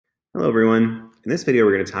Hello everyone. In this video,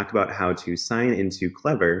 we're going to talk about how to sign into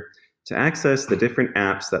Clever to access the different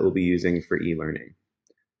apps that we'll be using for e-learning.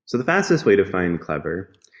 So the fastest way to find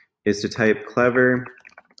Clever is to type Clever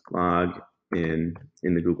log in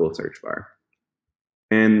the Google search bar.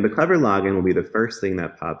 And the Clever login will be the first thing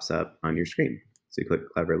that pops up on your screen. So you click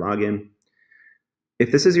Clever login.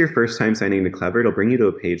 If this is your first time signing into Clever, it'll bring you to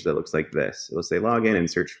a page that looks like this. It'll say login and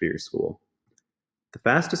search for your school. The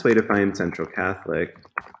fastest way to find Central Catholic,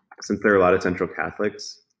 since there are a lot of Central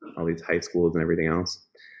Catholics, all these high schools and everything else,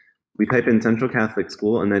 we type in Central Catholic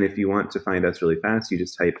School, and then if you want to find us really fast, you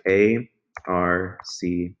just type ARCH.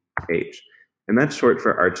 And that's short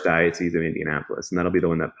for Archdiocese of Indianapolis, and that'll be the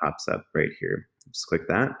one that pops up right here. Just click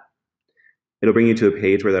that. It'll bring you to a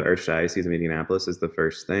page where that Archdiocese of Indianapolis is the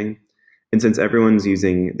first thing. And since everyone's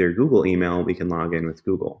using their Google email, we can log in with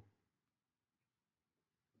Google.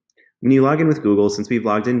 When you log in with Google, since we've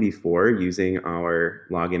logged in before using our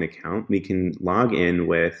login account, we can log in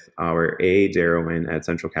with our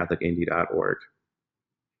adarowin@centralcatholicindy.org.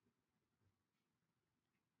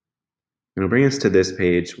 And it'll bring us to this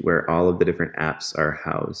page where all of the different apps are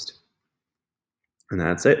housed. And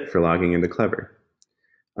that's it for logging into Clever.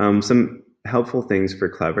 Some helpful things for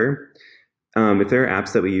Clever. If there are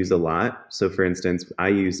apps that we use a lot, so for instance, I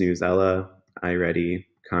use Newsela, iReady,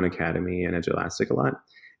 Khan Academy, and Edulastic a lot.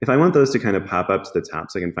 If I want those to kind of pop up to the top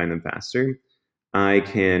so I can find them faster, I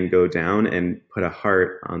can go down and put a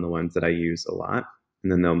heart on the ones that I use a lot,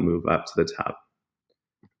 and then they'll move up to the top.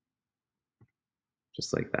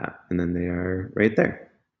 Just like that. And then they are right there.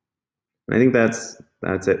 And I think that's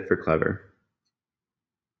it for Clever.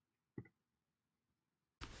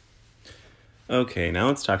 Okay, now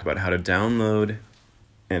let's talk about how to download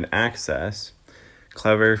and access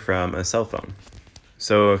Clever from a cell phone.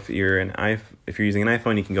 So if you're using an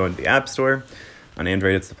iPhone, you can go into the App Store. On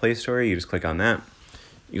Android, it's the Play Store. You just click on that.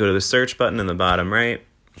 You go to the search button in the bottom right,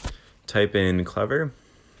 type in Clever.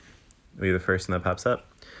 It'll be the first thing that pops up.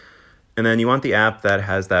 And then you want the app that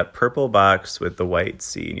has that purple box with the white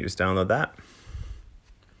C, and you just download that.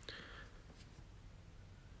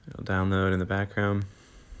 It'll download in the background.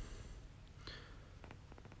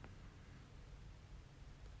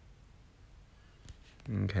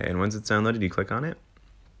 Okay, and once it's downloaded, you click on it.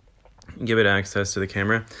 Give it access to the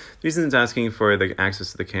camera. The reason it's asking for the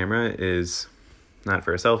access to the camera is not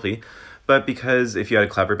for a selfie, but because if you had a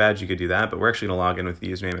Clever badge, you could do that, but we're actually gonna log in with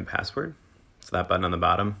the username and password. So that button on the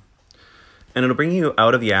bottom. And it'll bring you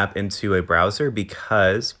out of the app into a browser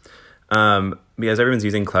because everyone's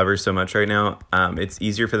using Clever so much right now, it's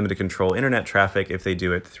easier for them to control internet traffic if they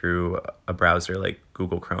do it through a browser like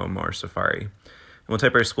Google Chrome or Safari. And we'll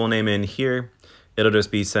type our school name in here. It'll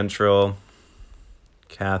just be Central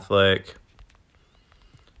Catholic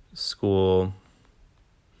School,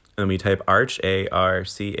 and we type Arch,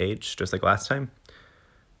 A-R-C-H, just like last time.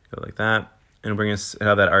 Go like that, and it'll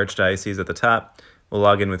have that Archdiocese at the top. We'll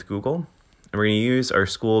log in with Google, and we're gonna use our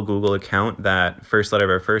school Google account, that first letter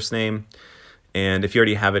of our first name, and if you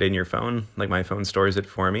already have it in your phone, like my phone stores it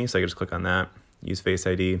for me, so I can just click on that, use Face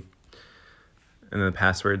ID, and then the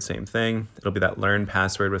password, same thing. It'll be that learn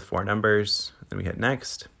password with 4 numbers, then we hit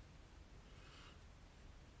next.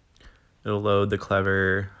 It'll load the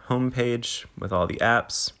Clever homepage with all the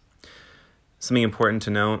apps. Something important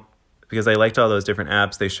to note, because I liked all those different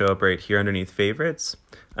apps, they show up right here underneath favorites.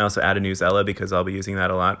 I also added Newsela because I'll be using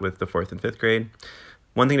that a lot with the 4th and 5th grade.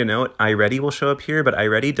 One thing to note, iReady will show up here, but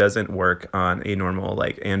iReady doesn't work on a normal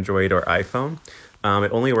like Android or iPhone.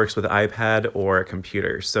 It only works with iPad or a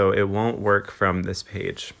computer, so it won't work from this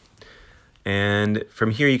page. And from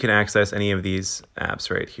here, you can access any of these apps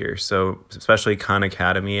right here. So especially Khan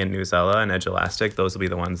Academy and Newsela and Edulastic, those will be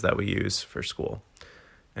the ones that we use for school.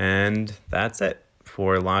 And that's it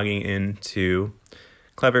for logging into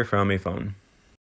Clever from a phone.